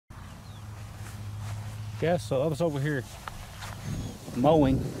Guys, so I was over here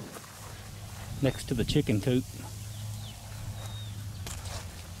mowing next to the chicken coop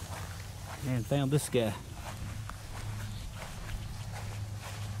and found this guy.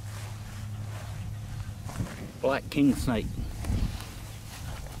 Black Kingsnake.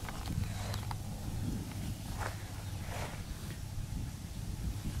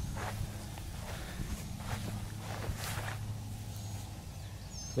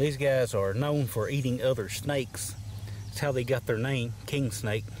 These guys are known for eating other snakes. That's how they got their name,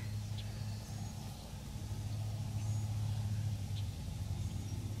 Kingsnake.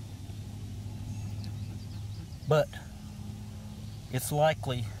 But it's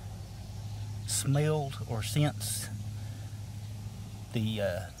likely smelled or sensed the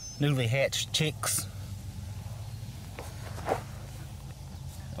newly hatched chicks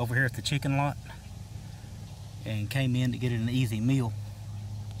over here at the chicken lot and came in to get an easy meal.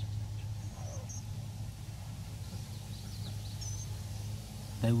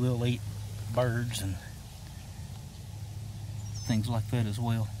 They will eat birds and things like that as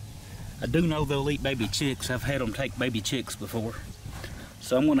well. I do know they'll eat baby chicks. I've had them take baby chicks before.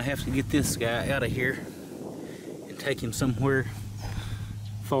 So I'm gonna have to get this guy out of here and take him somewhere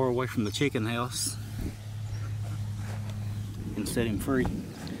far away from the chicken house and set him free.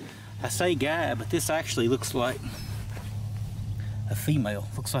 I say guy, but this actually looks like a female.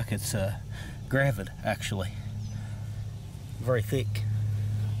 Looks like it's gravid, actually. Very thick.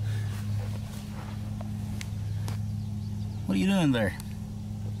 What are you doing there?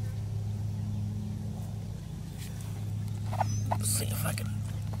 Let's see if I can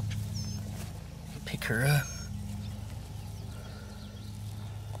pick her up.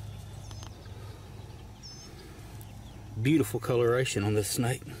 Beautiful coloration on this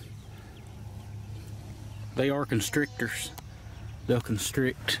snake. They are constrictors. They'll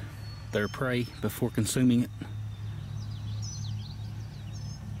constrict their prey before consuming it.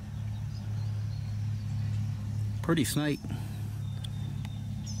 Pretty snake.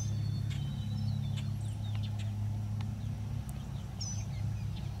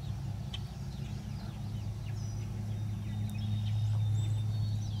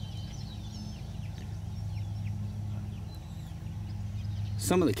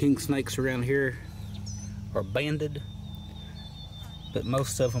 Some of the king snakes around here are banded, but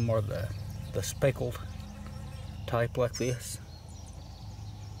most of them are the speckled type like this.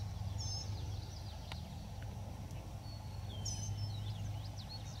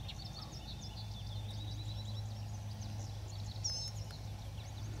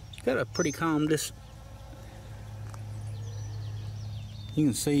 Got a pretty calm distance. You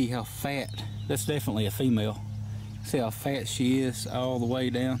can see how fat, that's definitely a female. See how fat she is all the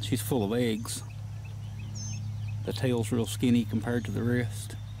way down. She's full of eggs. The tail's real skinny compared to the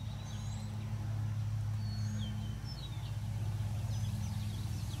rest.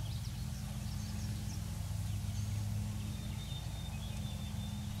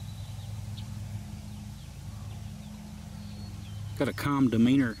 Got a calm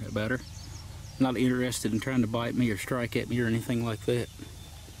demeanor about her. Not interested in trying to bite me or strike at me or anything like that.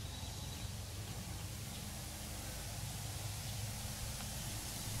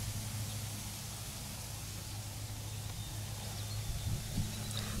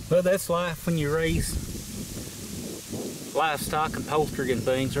 Well, that's life when you raise livestock and poultry and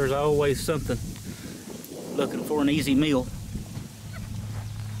things. There's always something looking for an easy meal.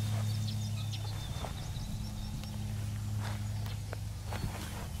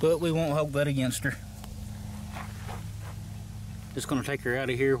 But we won't hold that against her. Just gonna take her out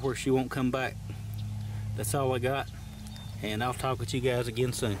of here where she won't come back. That's all I got. And I'll talk with you guys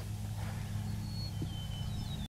again soon.